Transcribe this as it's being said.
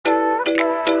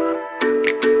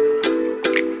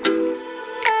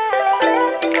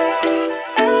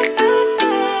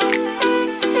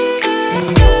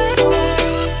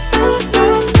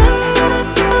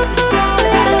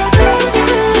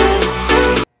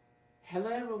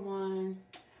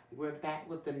we're back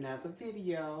with another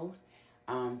video.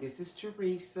 This is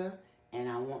Teresa, and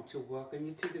I want to welcome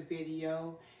you to the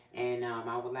video. And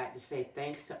I would like to say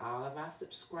thanks to all of our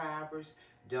subscribers.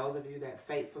 Those of you that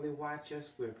faithfully watch us,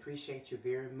 we appreciate you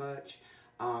very much.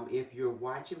 If you're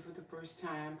watching for the first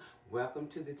time, welcome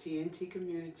to the TNT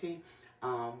community.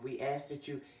 We ask that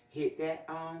you hit that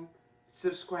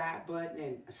subscribe button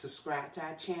and subscribe to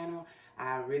our channel.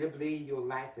 I really believe you'll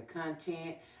like the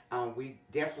content. We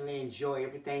definitely enjoy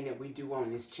everything that we do on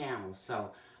this channel.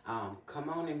 So come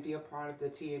on and be a part of the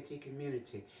TNT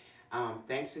community.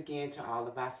 Thanks again to all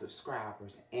of our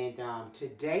subscribers. And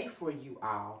today for you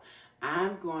all,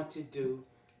 I'm going to do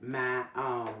my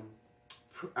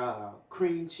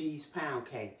cream cheese pound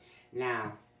cake.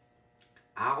 Now,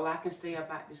 all I can say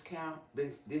about this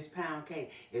pound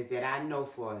cake is that I know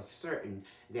for certain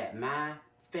that my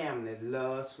family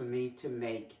loves for me to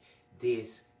make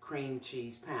this cream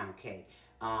cheese pound cake.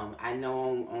 I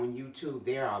know on YouTube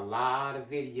there are a lot of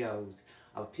videos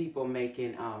of people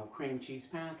making cream cheese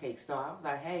pound cakes. So I was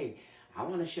like, hey, I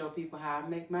want to show people how I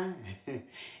make mine.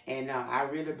 And I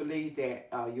really believe that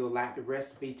you'll like the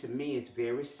recipe. To me, it's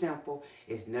very simple.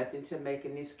 It's nothing to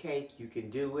making this cake. You can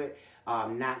do it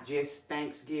not just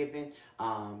Thanksgiving,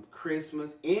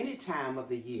 Christmas, any time of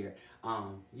the year.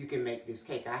 You can make this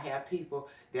cake. I have people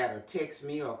that will text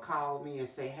me or call me and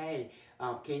say, hey,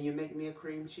 can you make me a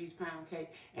cream cheese pound cake?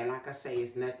 And like I say,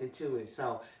 it's nothing to it.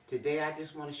 So today I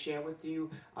just want to share with you,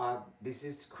 this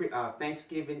is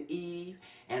Thanksgiving Eve,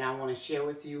 and I want to share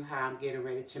with you how I'm getting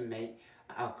ready to make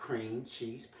a cream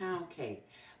cheese pound cake.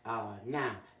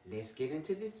 Now, let's get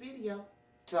into this video.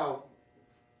 So,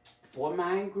 for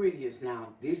my ingredients, now,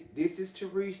 this is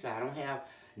Teresa. I don't have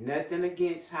nothing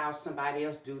against how somebody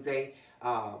else do they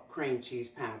cream cheese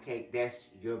pound cake. That's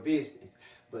your business.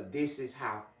 But this is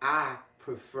how I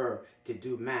prefer to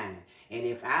do mine. And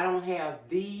if I don't have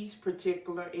these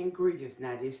particular ingredients,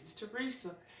 now this is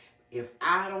Teresa, if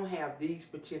I don't have these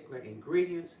particular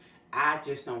ingredients, I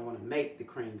just don't want to make the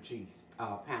cream cheese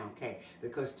pound cake.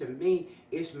 Because to me,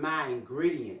 it's my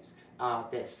ingredients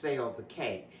that sell the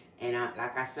cake. And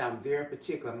like I said, I'm very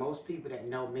particular. Most people that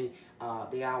know me,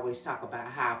 they always talk about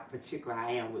how particular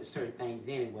I am with certain things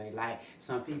anyway. Like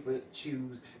some people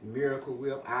choose Miracle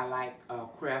Whip. I like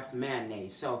Kraft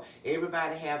mayonnaise. So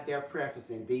everybody have their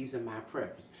preference, and these are my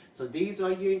preference. So these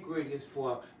are your ingredients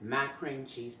for my cream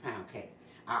cheese pound cake.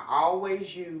 I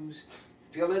always use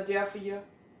Philadelphia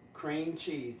cream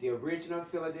cheese, the original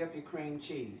Philadelphia cream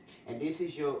cheese. And this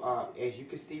is your, as you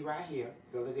can see right here,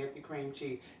 Philadelphia cream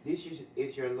cheese. This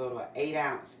is your little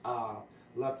 8-ounce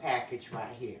little package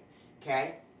right here,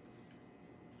 okay?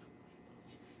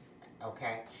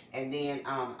 Okay, and then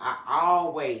I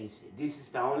always, this is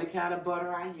the only kind of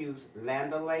butter I use,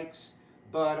 Land O'Lakes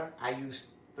butter. I use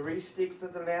 3 sticks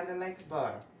of the Land O'Lakes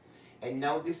butter. And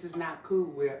no, this is not Cool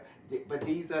Whip, but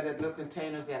these are the little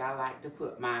containers that I like to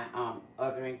put my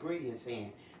other ingredients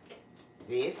in.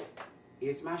 This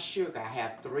is my sugar. I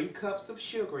have 3 cups of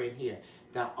sugar in here.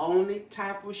 The only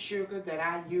type of sugar that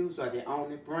I use, or the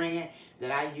only brand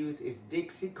that I use, is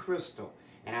Dixie Crystal.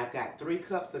 And I've got 3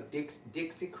 cups of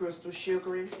Dixie Crystal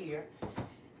sugar in here.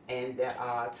 And the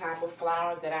type of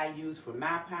flour that I use for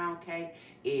my pound cake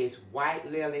is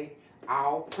White Lily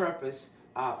all-purpose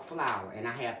flour. And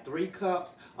I have 3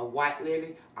 cups of White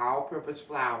Lily all-purpose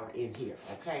flour in here.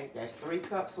 Okay, that's 3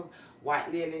 cups of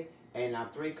White Lily and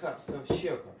 3 cups of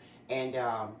sugar. And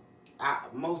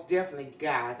most definitely,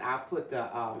 guys, I'll put the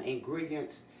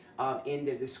ingredients in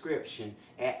the description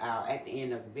at the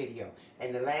end of the video.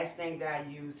 And the last thing that I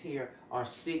use here are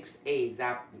 6 eggs.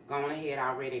 I've gone ahead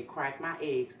already and cracked my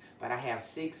eggs, but I have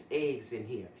 6 eggs in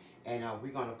here, and we're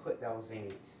gonna put those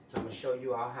in. So I'm going to show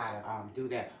you all how to do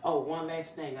that. Oh, one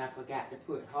last thing I forgot to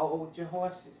put. Hold your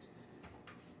horses.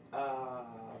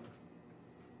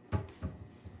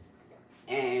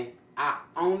 And I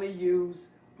only use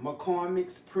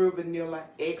McCormick's Pure Vanilla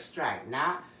Extract.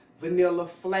 Not vanilla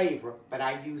flavor, but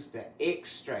I use the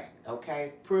extract,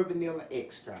 okay? Pure Vanilla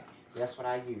Extract. That's what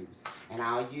I use. And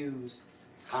I'll use,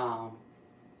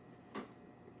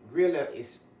 really,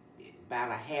 it's about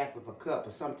a half of a cup,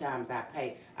 but sometimes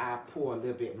I pour a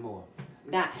little bit more.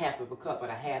 Not half of a cup, but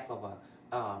a half of a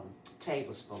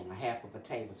tablespoon,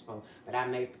 but I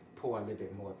may pour a little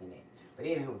bit more than that. But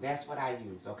anywho, that's what I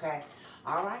use, okay?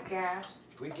 All right, guys,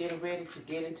 we're getting ready to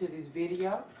get into this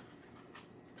video.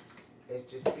 Let's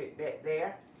just sit that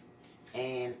there.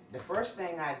 And the first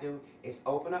thing I do is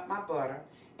open up my butter.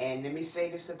 And let me say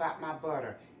this about my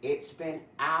butter. It's been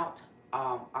out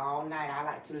all night. I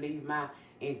like to leave my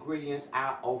ingredients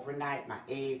out overnight. My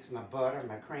eggs, my butter,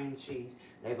 my cream cheese.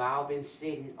 They've all been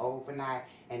sitting overnight,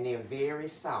 and they're very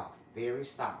soft, very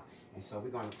soft. And so we're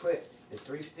going to put the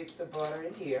 3 sticks of butter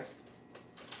in here.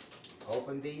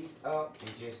 Open these up and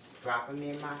just drop them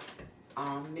in my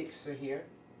mixer here.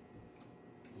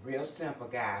 Real simple,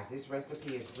 guys. This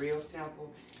recipe is real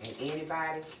simple, and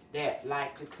anybody that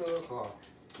like to cook or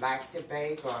like to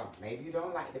bake, or maybe you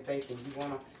don't like to bake and you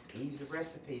want an easy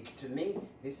recipe, to me,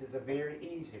 this is a very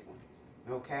easy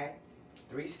one. Okay?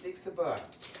 3 sticks of butter.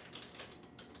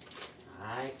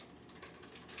 Alright.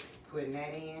 Putting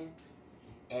that in.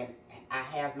 And I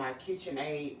have my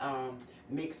KitchenAid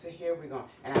mixer here.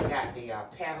 And I got the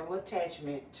paddle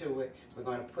attachment to it. We're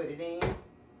going to put it in,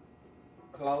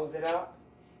 close it up,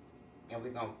 and we're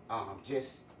going to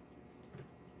just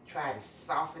try to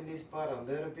soften this butter a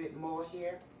little bit more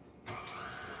here.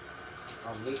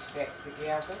 I'll mix that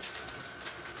together.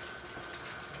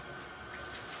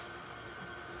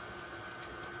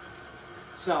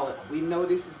 So we know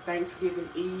this is Thanksgiving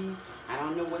Eve. I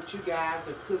don't know what you guys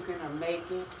are cooking or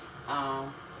making,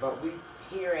 but we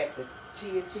here at the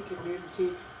TNT community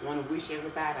want to wish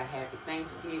everybody a happy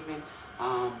Thanksgiving.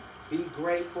 Be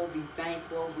grateful, be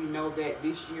thankful. We know that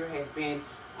this year has been,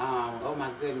 oh my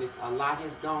goodness, a lot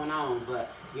has gone on, but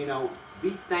you know,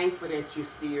 be thankful that you're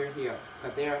still here.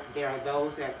 Because there are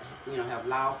those that, you know, have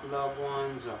lost loved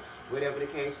ones or whatever the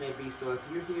case may be. So if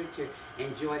you're here to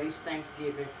enjoy this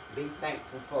Thanksgiving, be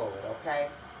thankful for it, okay?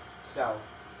 So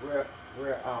we're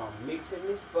mixing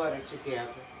this butter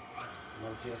together.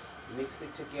 We'll just mix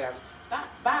it together.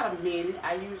 About a minute.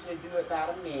 I usually do it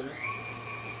about a minute.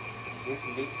 Just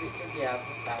mix it together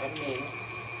about a minute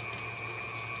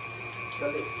till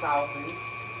it softens.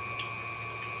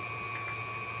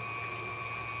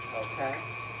 Okay.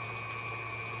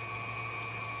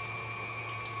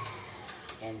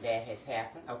 And that has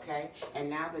happened, okay? And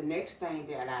now the next thing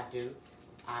that I do,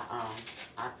 I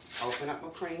open up my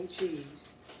cream cheese.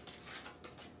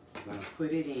 I'm gonna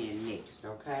put it in next,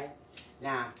 okay?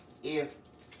 Now, if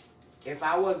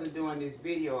I wasn't doing this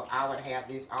video, I would have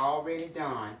this already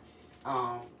done,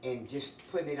 and just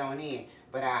putting it on in.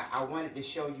 But I wanted to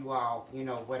show you all, you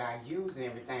know, what I use and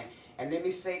everything. And let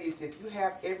me say this, if you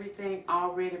have everything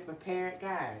already prepared,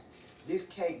 guys, this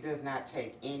cake does not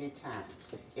take any time.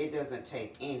 It doesn't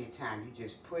take any time. You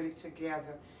just put it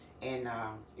together, and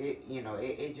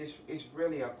it's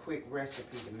really a quick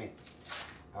recipe to make.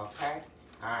 Okay?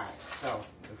 Alright, so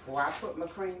before I put my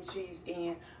cream cheese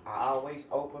in, I always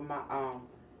open my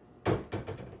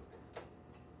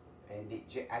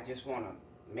I just want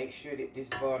to make sure that this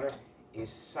butter is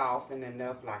softened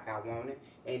enough like I want it,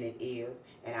 and it is.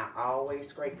 And I always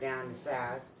scrape down the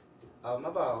sides of my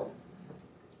bowl,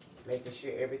 making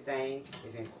sure everything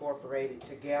is incorporated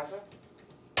together.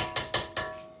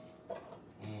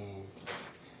 And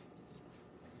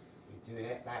you do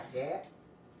that like that.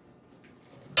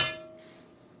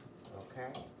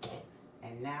 Okay.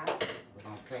 And now we're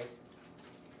going to place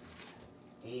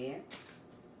it in.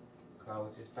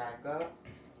 Close this back up.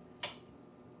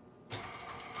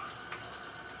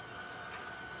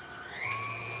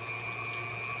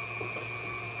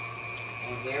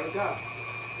 And there we go.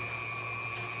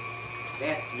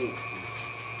 That's mixing.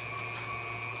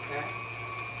 Okay?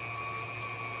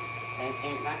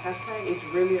 And like I say, it's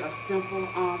really a simple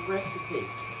recipe.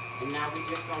 And now we're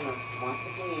just going to, once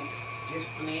again, just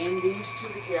blend these two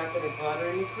together, the butter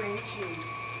and the cream cheese.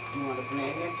 You want to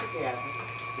blend them together.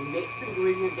 The next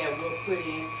ingredient that we'll put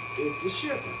in is the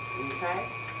sugar, okay?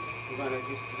 We're going to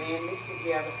just blend this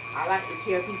together. I like to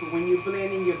tell people, when you're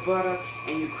blending your butter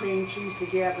and your cream cheese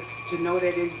together, to know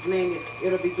that it's blended,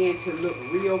 it'll begin to look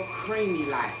real creamy,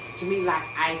 like, to me, like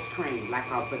ice cream, like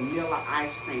a vanilla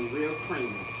ice cream, real creamy.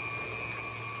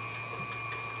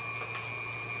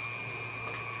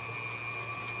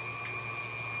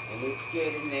 And it's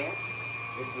getting there.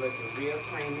 It's looking real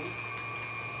creamy.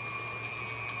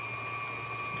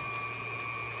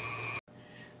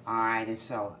 Alright, and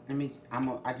so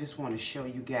I just want to show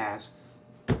you guys,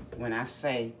 when I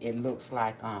say it looks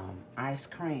like ice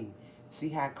cream. See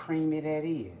how creamy that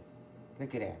is?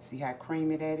 Look at that. See how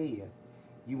creamy that is?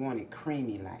 You want it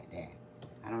creamy like that.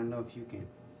 I don't know if you can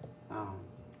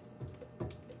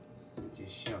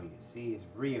just show you. See, it's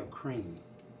real creamy.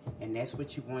 And that's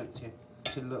what you want it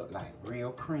to look like.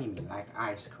 Real creamy, like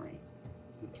ice cream.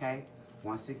 Okay?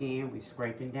 Once again, we're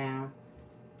scraping down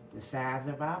the sides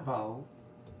of our bowl,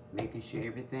 making sure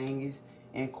everything is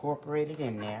incorporated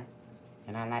in there.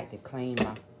 And I like to clean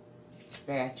my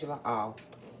spatula off.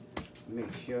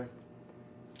 Make sure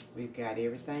we've got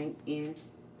everything in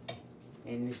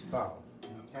this bowl.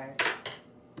 Okay?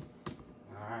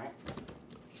 Alright.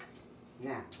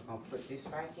 Now, we're going to put this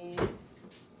back in.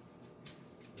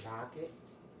 Lock it.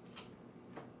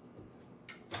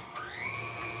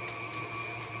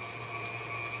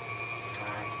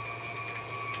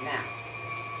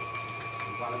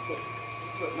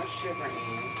 put my sugar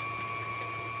in.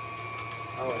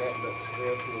 Oh, that looks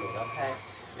real good. Okay.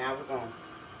 Now we're gonna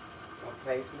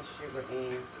place my sugar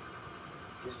in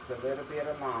just a little bit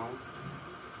along.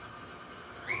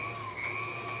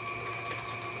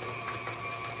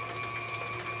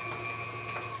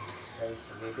 Place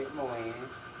a little bit more in.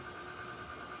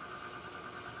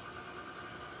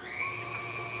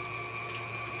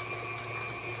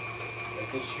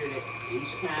 Making sure that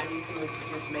each time you do it,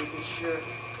 you're just making sure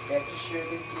that the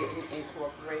sugar is getting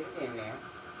incorporated in there.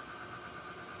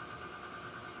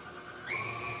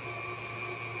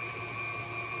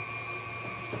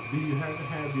 Do you have to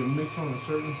have your mix on a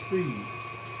certain speed?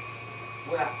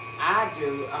 Well, I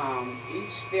do.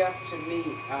 Each step to me,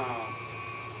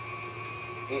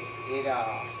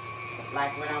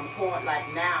 like when I'm pouring, like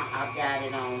now I've got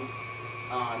it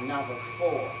on number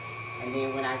 4. And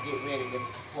then when I get ready to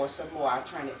pour some more, I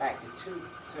turn it back to 2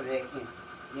 so that it can,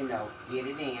 you know, get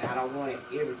it in. I don't want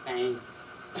everything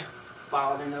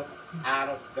falling up out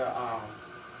of the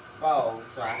bowl.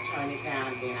 So I turn it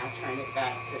down, then I turn it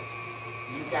back to,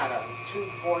 you got a 2,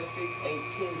 4, 6, 8,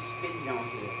 10 speed on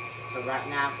here. So right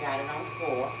now I've got it on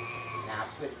 4. Now I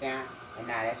put it down, and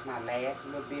now that's my last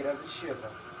little bit of the sugar.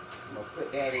 I'm going to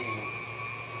put that in.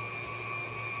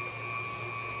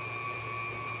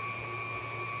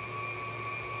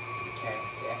 Okay,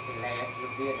 that's the last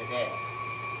little bit of that.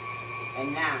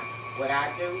 And now, what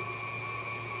I do,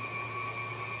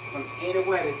 from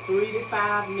anywhere to 3 to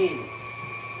 5 minutes,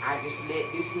 I just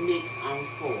let this mix on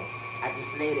 4. I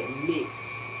just let it mix,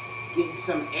 getting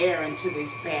some air into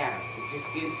this batter.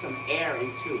 Just getting some air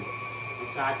into it. And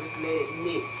so I just let it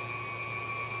mix.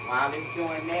 While it's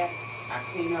doing that, I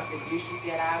clean up the dishes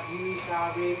that I've used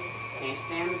already. Can't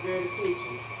stand the dirty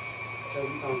kitchen. So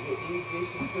we're going to get these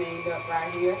dishes cleaned up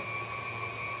right here.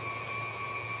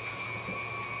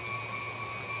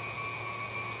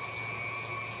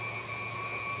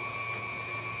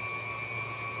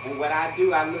 And what I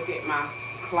do, I look at my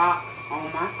clock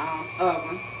on my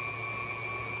oven,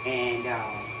 and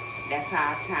that's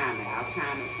how I time it. I'll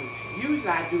time it from, usually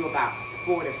I do about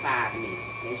 4 to 5 minutes.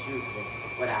 That's usually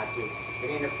what I do. But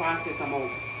in the process, I'm going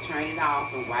to turn it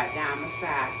off and wipe down the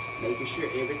side, making sure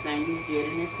everything is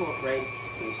getting incorporated,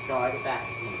 and start it back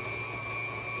again.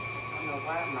 I don't know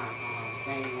why my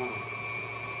thing on.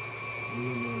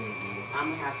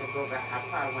 I'm going to have to go back. I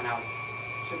probably, when I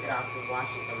took it out to wash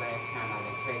it the last time, I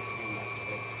replaced it in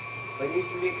yesterday. But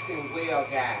it's mixing well,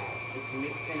 guys. It's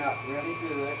mixing up really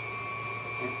good.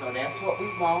 And so that's what we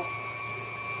want.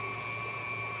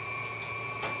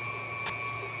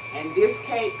 And this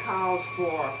cake calls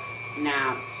for,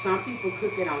 now some people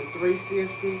cook it on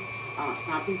 350,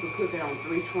 some people cook it on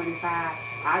 325.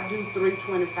 I do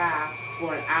 325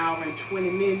 for an hour and 20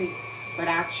 minutes, but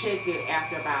I check it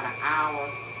after about an hour.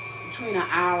 Between an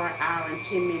hour and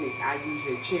 10 minutes, I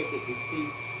usually check it to see,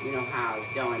 you know, how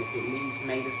it's done. If it needs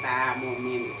maybe 5 more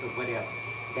minutes or whatever.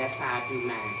 That's how I do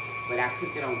mine. But I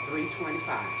cook it on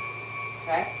 325.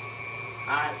 Okay?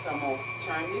 Alright, so I'm going to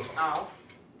turn this off.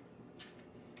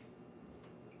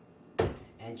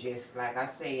 And just like I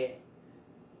said,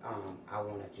 I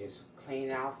want to just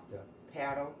clean off the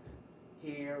paddle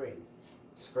here and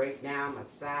scrape down my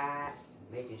sides,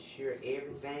 making sure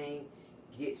everything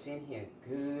gets in here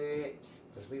good.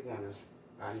 Because we want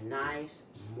a nice,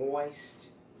 moist,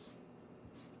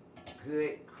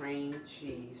 good cream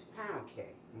cheese pound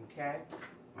cake. Okay?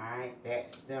 Alright,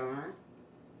 that's done.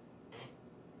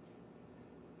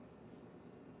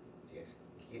 Just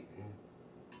getting.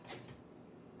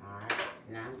 Alright,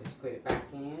 now just put it back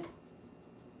in.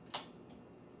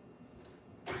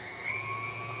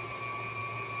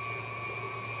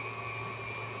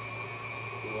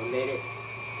 We'll let it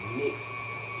mix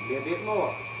a little bit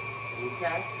more.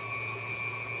 Okay?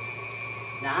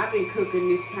 Now I've been cooking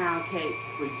this pound cake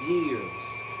for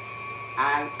years.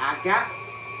 I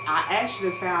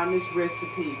actually found this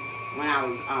recipe when I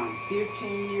was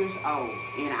 15 years old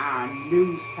in our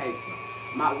newspaper.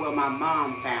 My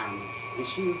mom found it. And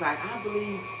she was like, I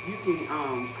believe you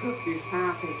can cook this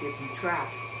pound cake if you try it.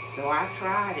 So I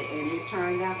tried it and it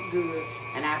turned out good,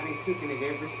 and I've been cooking it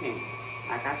ever since.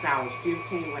 Like I said, I was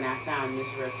 15 when I found this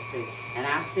recipe. And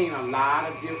I've seen a lot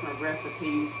of different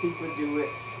recipes. People do it.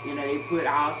 You know, they put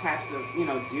all types of, you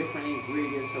know, different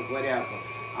ingredients or whatever.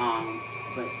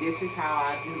 But this is how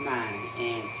I do mine.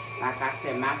 And like I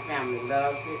said, my family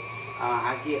loves it.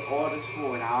 I get orders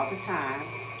for it all the time.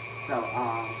 So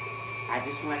I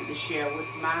just wanted to share with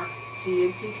my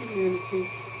TNT community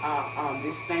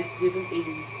this Thanksgiving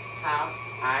Eve how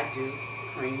I do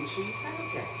cream cheese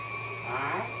pound cake.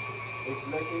 Alright? It's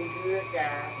looking good,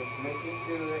 guys. It's looking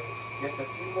good. Just a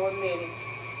few more minutes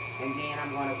And then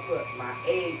I'm going to put my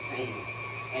eggs in.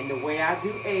 And the way I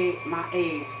do my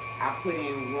eggs, I put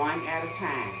in one at a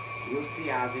time. You'll see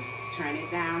I'll just turn it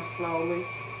down slowly.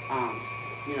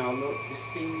 You know, look, the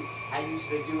speed, I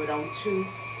usually do it on 2.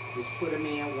 Just put them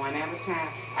in one at a time.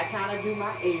 I kind of do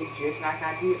my eggs just like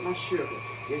I did my sugar.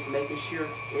 Just making sure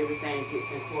everything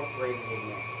gets incorporated in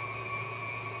there.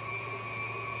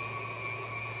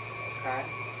 Okay?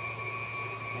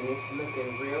 And it's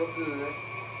looking real good.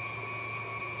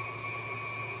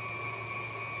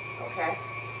 Okay?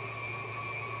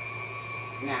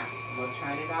 Now, I'm going to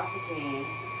turn it off again.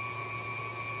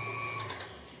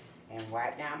 And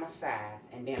wipe down my sides.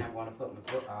 And then I'm going to put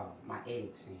my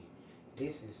eggs in.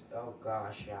 This is, oh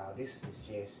gosh, y'all. This is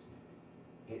just,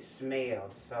 it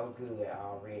smells so good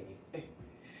already.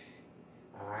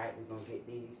 Alright, we're going to get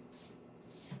these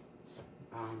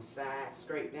sides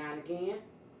straight down again.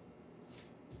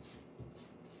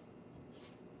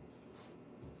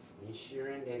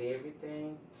 Ensuring that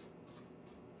everything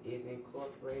is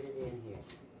incorporated in here.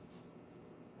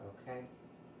 Okay?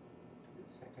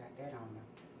 So I got that on my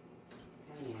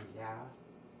hand, y'all.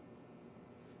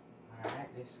 Alright,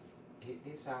 let's get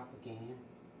this off again.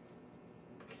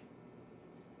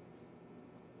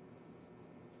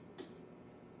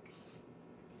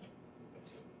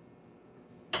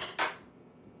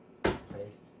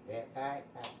 Place that back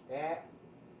like that.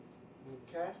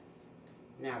 Okay.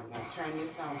 Now we're going to turn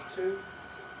this on too.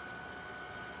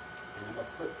 And I'm going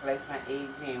to place my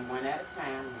eggs in one at a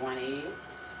time. One egg.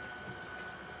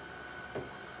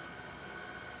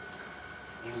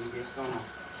 And we're just going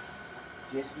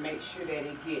to make sure that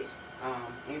it gets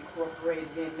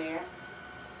incorporated in there.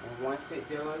 And once it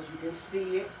does, you can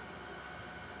see it.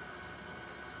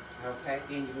 Okay,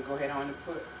 then you can go ahead on and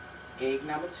put egg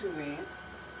number 2 in.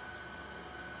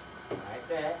 Like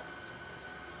that.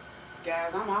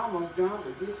 Guys, I'm almost done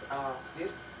with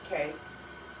this cake.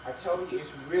 I told you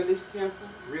it's really simple,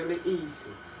 really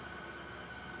easy.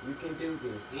 You can do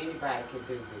this. Anybody can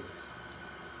do this.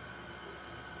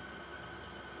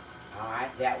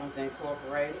 Alright, that one's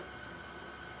incorporated.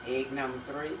 Egg number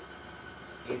 3,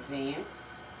 it's in.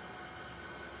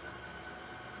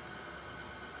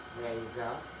 There you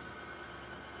go.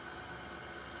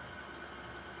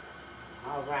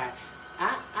 Alright.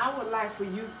 I would like for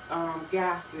you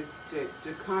guys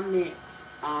to comment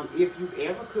if you've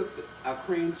ever cooked a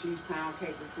cream cheese pound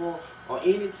cake before, or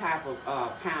any type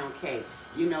of pound cake.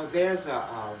 You know, there's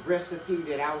a recipe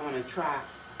that I want to try,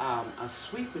 a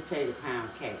sweet potato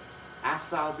pound cake. I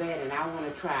saw that and I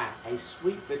want to try a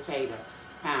sweet potato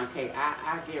pound cake.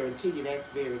 I guarantee you that's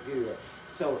very good.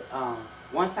 So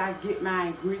once I get my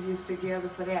ingredients together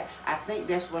for that, I think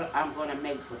that's what I'm going to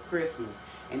make for Christmas.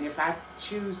 And if I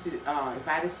choose to, if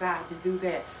I decide to do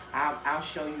that, I'll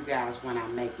show you guys when I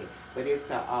make it. But it's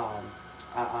a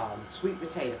sweet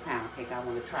potato pound cake. I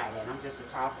want to try that. I'm just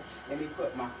talking. Let me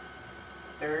put my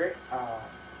 3rd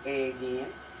egg in,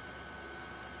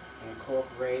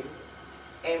 incorporate it.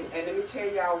 And let me tell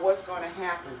y'all what's going to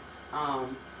happen.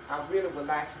 I really would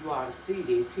like you all to see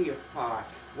this here part.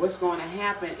 What's going to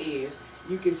happen is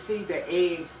you can see the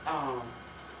eggs.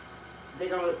 They're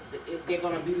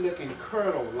gonna be looking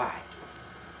curdle-like,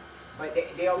 but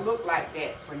they'll look like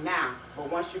that for now. But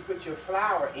once you put your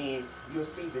flour in, you'll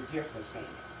see the difference in it.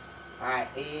 All right,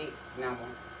 egg number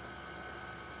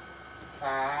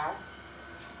 5.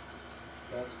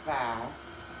 That's 5.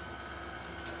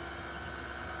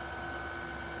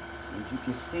 And you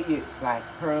can see it's like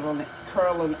curling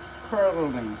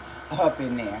up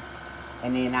in there.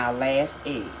 And then our last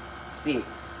egg, 6.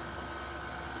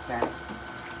 Okay.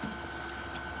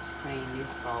 Clean this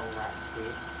bowl right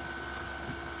quick.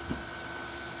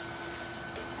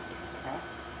 Okay.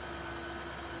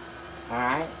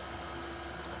 Alright.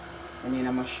 And then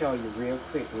I'm going to show you real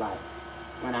quick, like,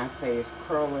 when I say it's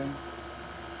curling,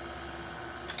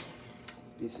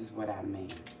 this is what I mean.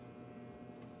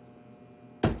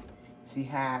 See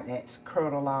how that's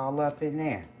curdled all up in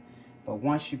there? But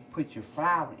once you put your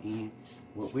flour in,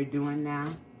 what we're doing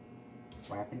now,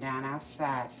 wiping down our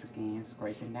sides again,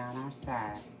 scraping down our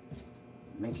sides,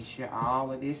 making sure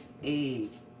all of this egg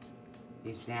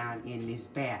is down in this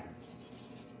batter.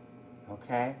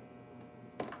 Okay?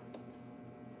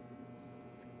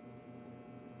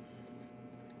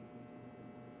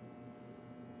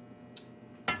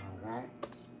 Alright.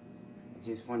 I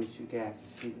just wanted you guys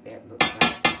to see what that looks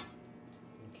like.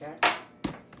 Okay?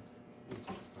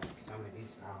 Wipe some of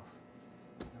this off.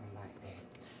 Don't like that.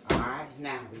 Alright,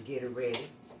 now we get it ready.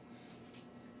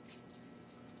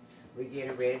 We're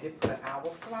getting ready to put our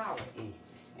flour in.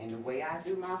 And the way I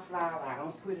do my flour, I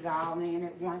don't put it all in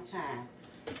at one time.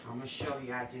 I'm going to show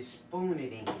you, I just spoon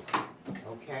it in.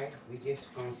 Okay, we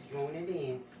just gonna spoon it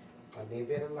in a little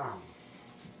bit along.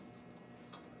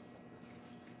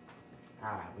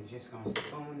 Alright, we're just gonna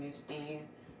spoon this in.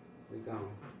 We're gonna,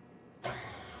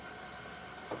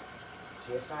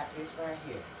 just like this right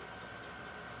here.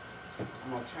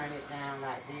 I'm gonna turn it down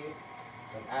like this,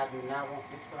 but I do not want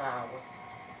this flour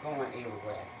going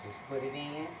everywhere. Just put it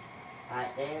in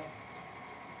like that.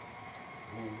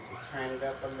 And you can turn it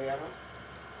up a little.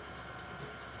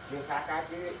 Just like I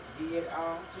did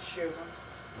the sugar.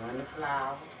 Run the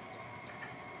flour.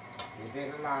 Leave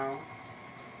it alone.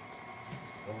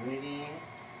 Spoon it in.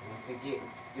 Once it get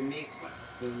the mixing,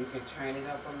 then you can turn it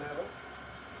up a little.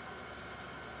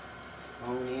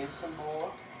 Spoon in some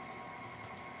more.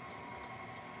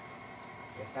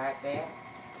 Just like that.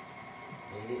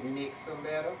 Let it mix a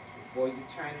little before you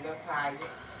turn it up higher.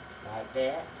 Like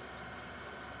that.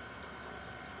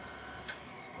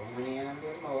 Spoon in a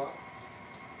little more.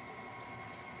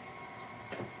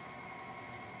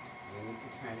 Then you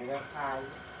can turn it up higher.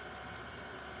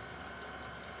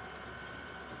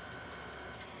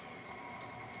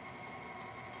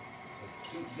 Just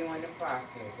keep doing the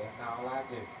process. That's all I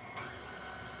do.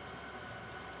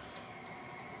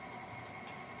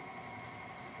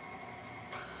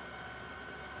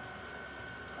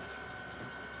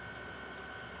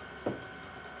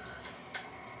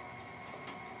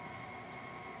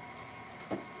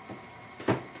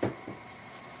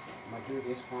 I'm going to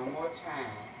do this one more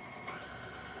time.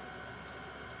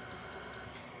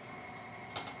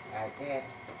 Like that.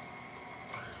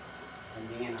 And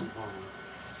then I'm going to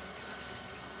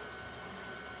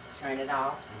turn it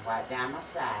off and wipe down my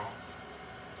sides.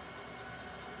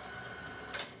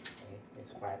 Okay,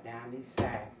 let's wipe down these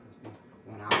sides because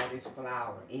we want all this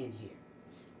flour in here.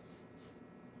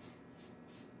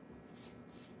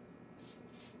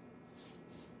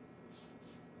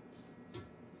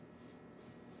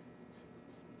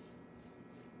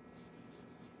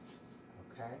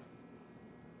 Okay.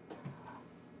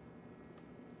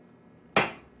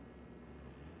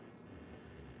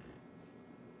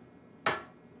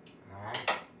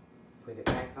 Alright. Put it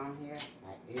back on here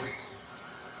like this.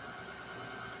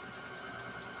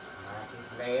 Alright, this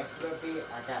last little bit,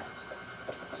 I got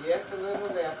just a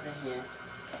little left in here.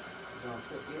 I'm going to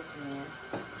put this in.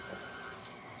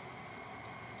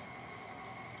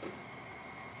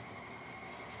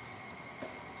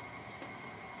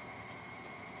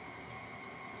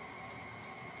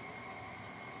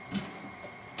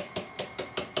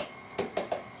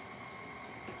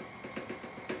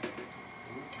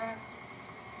 Okay.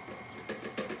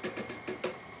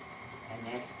 And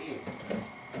that's it.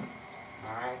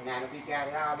 Alright, now that we got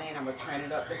it all in, I'm going to turn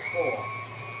it up to 4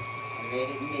 and let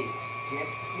it mix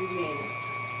just a few minutes.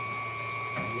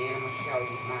 And then I'm going to show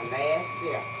you my last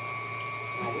step.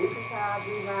 Now this is how I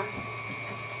do my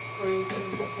cream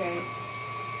cheese cake.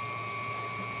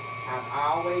 I've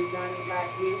always done it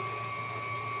like this.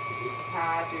 This is how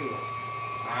I do it.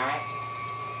 Alright?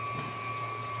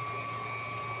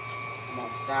 I'm going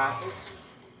to stop it.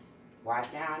 Wipe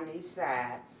down these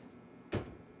sides.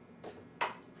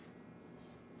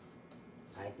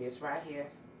 Like this right here.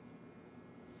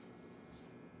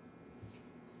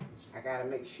 I gotta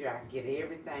make sure I get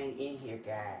everything in here,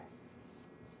 guys.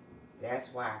 That's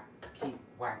why I keep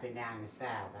wiping down the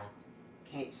sides. I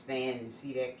can't stand to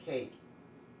see that cake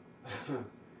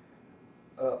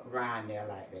up around there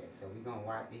like that. So we're gonna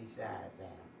wipe these sides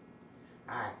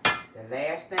out. Alright, the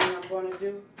last thing I'm gonna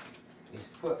do is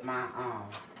put my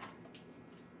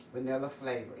vanilla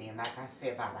flavor in. Like I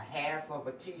said, about a half of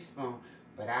a teaspoon,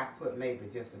 but I put maybe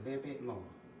just a little bit more.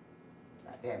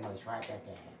 Like that much right back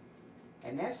at it.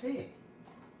 And that's it.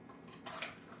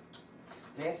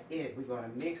 That's it. We're going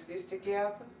to mix this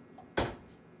together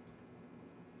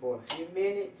for a few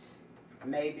minutes,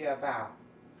 maybe a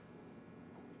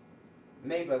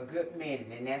good minute,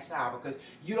 and that's all. Because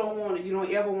you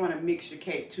don't ever want to mix your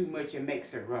cake too much and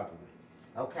makes it rubbery.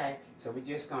 Okay, so we're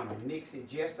just gonna mix it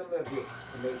just a little bit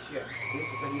to make sure this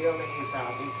vanilla is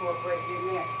incorporated in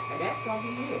there, and that's gonna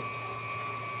be it.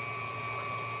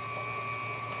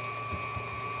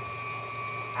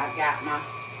 I got my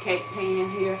cake pan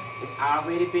here. It's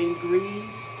already been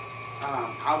greased.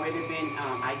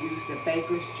 I used the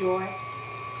baker's joy.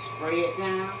 Spray it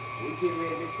down. We get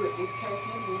ready to put this cake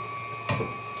in here.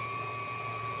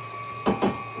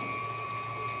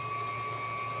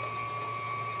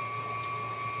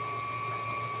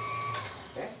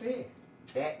 That's it.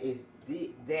 That is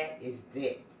it.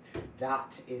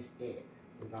 That is it.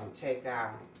 We're gonna take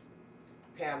our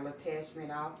paddle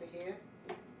attachment off of here.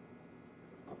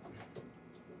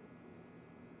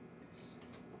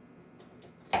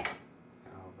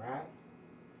 Alright.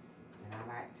 And I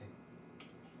like to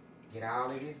Get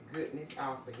all of this goodness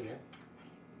off of here.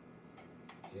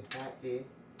 Just like this.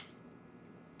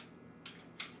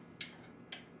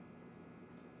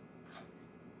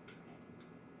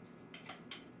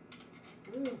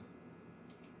 Ooh. Get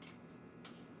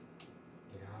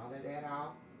all of that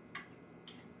off.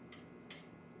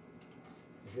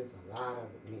 There's a lot of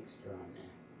it mixed on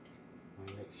there. I want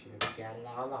to make sure we got it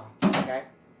all off. Okay?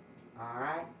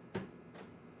 Alright?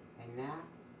 And now,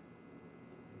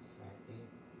 just like this.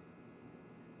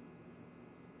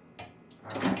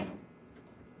 Alright.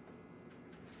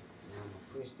 Now I'm going to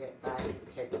push that body,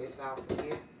 take this off of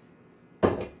here,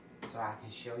 so I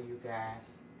can show you guys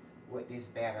what this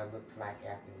batter looks like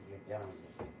after you're done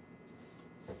with it.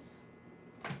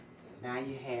 Now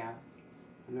you have, I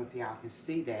don't know if y'all can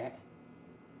see that.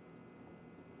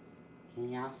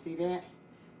 Can y'all see that?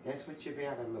 That's what your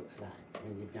batter looks like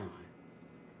when you're done.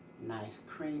 Nice,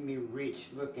 creamy, rich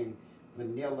looking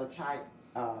vanilla type.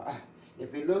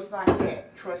 If it looks like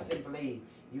that, trust and believe,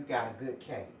 you got a good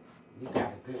cake. You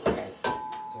got a good cake.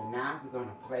 So now we're going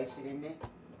to place it in the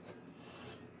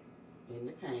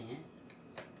pan.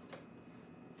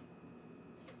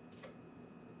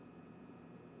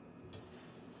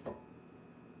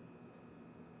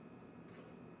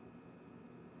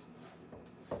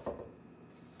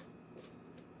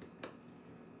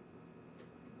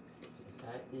 Just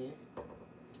like this.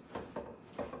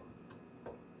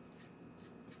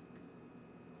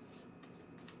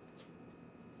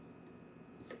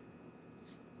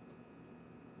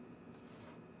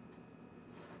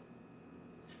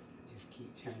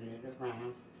 Keep turning it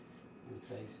around and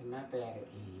placing my batter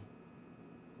in.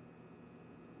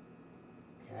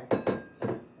 Okay.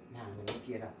 Now let me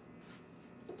get me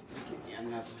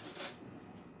another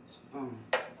spoon,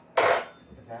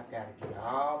 because I've got to get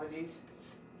all of this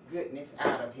goodness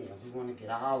out of here. We want to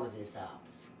get all of this out.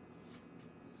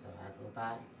 So I go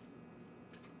by,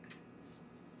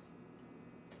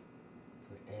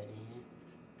 put that in.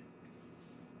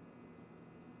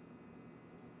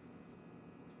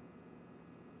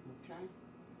 Okay,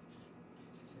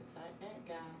 just like that,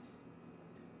 guys.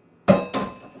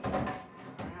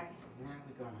 Alright, now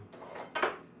we're gonna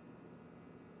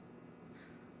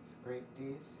scrape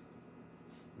this.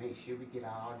 Make sure we get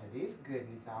all of this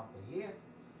goodness off of here.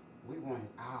 We want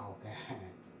it all, guys.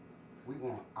 We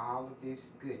want all of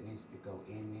this goodness to go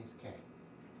in this cake.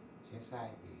 Just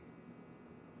like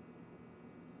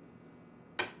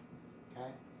this.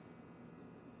 Okay?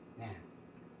 Now,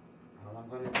 all I'm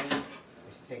gonna do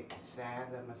is take the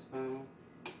side of my spoon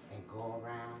and go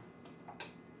around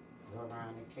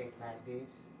the cake like this.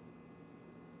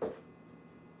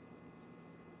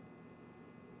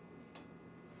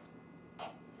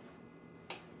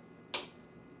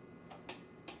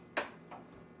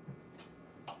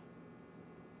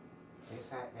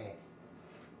 Just like that.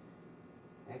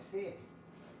 That's it.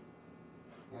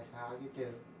 That's all you do.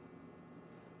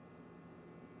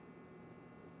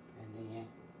 And then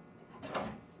I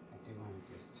do want to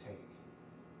just take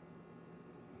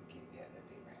and get that to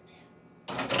be right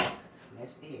there.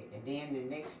 That's it. And then the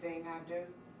next thing I do,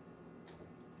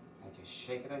 I just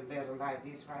shake it a little like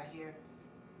this right here.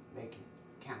 Make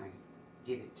it kind of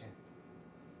get it to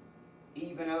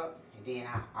even up. And then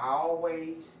I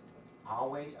always,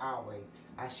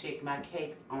 I shake my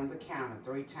cake on the counter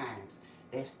 3 times.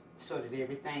 That's so that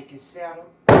everything can settle.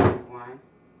 1,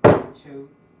 2,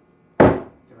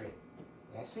 3.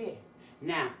 That's it.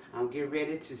 Now, I'm getting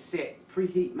ready to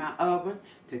preheat my oven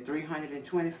to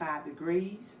 325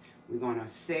 degrees. We're going to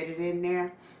set it in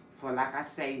there for, like I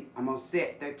say, I'm going to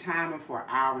set the timer for 1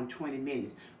 hour and 20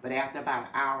 minutes. But after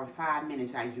about 1 hour and 5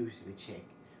 minutes, I usually check.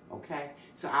 Okay?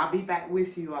 So I'll be back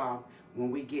with you all when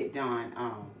we get done,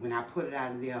 when I put it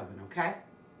out of the oven, okay?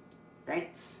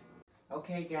 Thanks.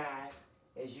 Okay, guys,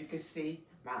 as you can see,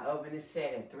 my oven is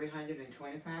set at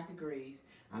 325 degrees.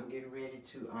 I'm getting ready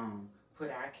to put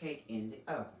our cake in the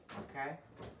oven, okay?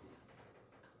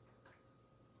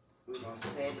 We're going to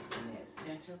set it in that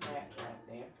center rack right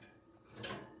there.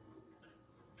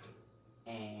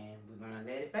 And we're going to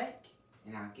let it bake,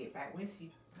 and I'll get back with you.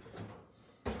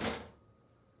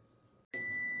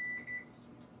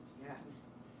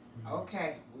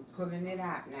 Okay, we're pulling it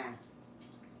out now.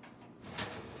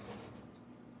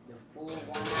 The full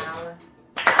 1 hour.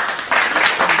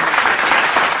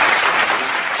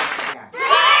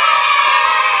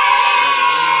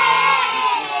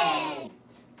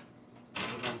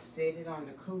 We're going to set it on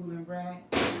the cooling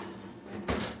rack to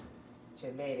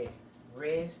let it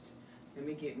rest. Let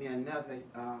me get me another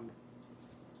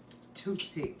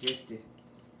toothpick just to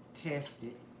test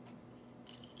it.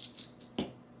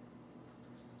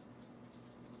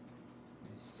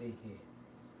 See here.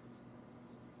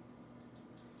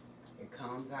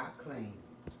 Comes out clean.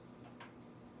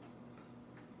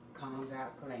 Comes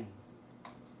out clean.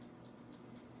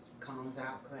 Comes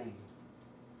out clean.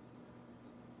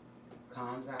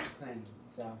 Comes out clean.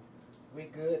 So we're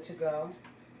good to go.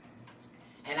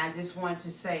 And I just want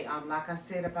to say, like I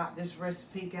said about this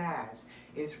recipe, guys,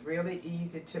 it's really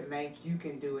easy to make. You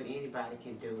can do it. Anybody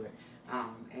can do it.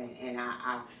 And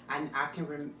I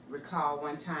can recall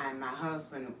one time my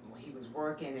husband, he was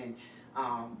working, and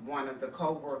one of the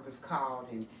co-workers called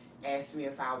and asked me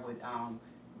if I would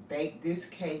bake this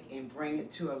cake and bring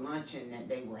it to a luncheon that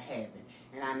they were having.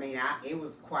 And I mean, it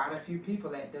was quite a few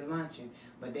people at the luncheon,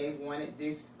 but they wanted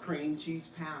this cream cheese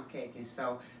pound cake. And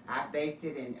so I baked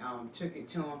it and took it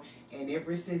to them. And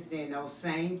ever since then, those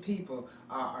same people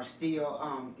are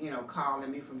still, you know, calling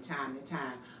me from time to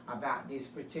time about this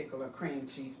particular cream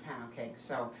cheese pound cake.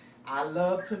 So I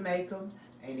love to make them.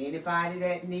 And anybody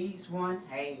that needs one,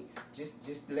 hey,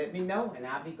 just let me know, and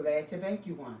I'll be glad to bake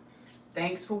you one.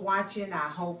 Thanks for watching. I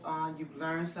hope you've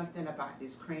learned something about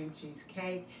this cream cheese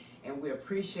cake, and we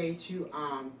appreciate you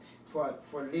for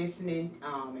listening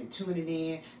and tuning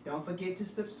in. Don't forget to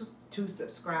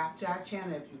subscribe to our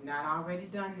channel if you've not already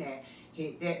done that.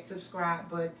 Hit that subscribe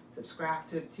button. Subscribe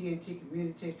to the TNT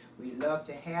community. We love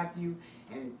to have you.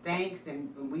 And thanks.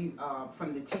 And we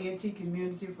from the TNT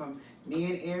community, from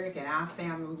me and Eric and our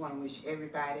family, we want to wish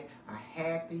everybody a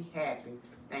happy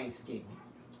Thanksgiving.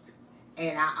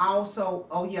 And I also,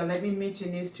 oh yeah, let me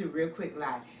mention this too real quick,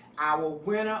 like our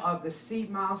winner of the sea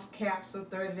moss capsule,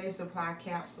 30-day supply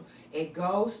capsule, it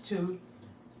goes to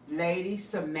Lady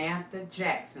Samantha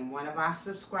Jackson, one of our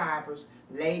subscribers.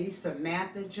 Lady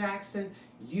Samantha Jackson,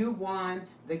 you won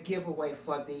the giveaway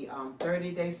for the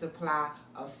 30-day supply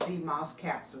of sea moss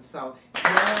capsules. So, we're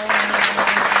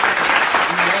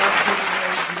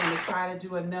going to try to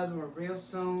do another one real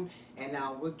soon, and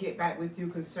we'll get back with you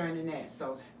concerning that.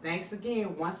 So, thanks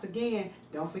again. Once again,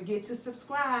 don't forget to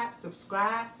subscribe.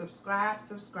 Subscribe.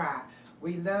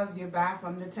 We love you. Bye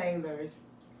from the Taylors.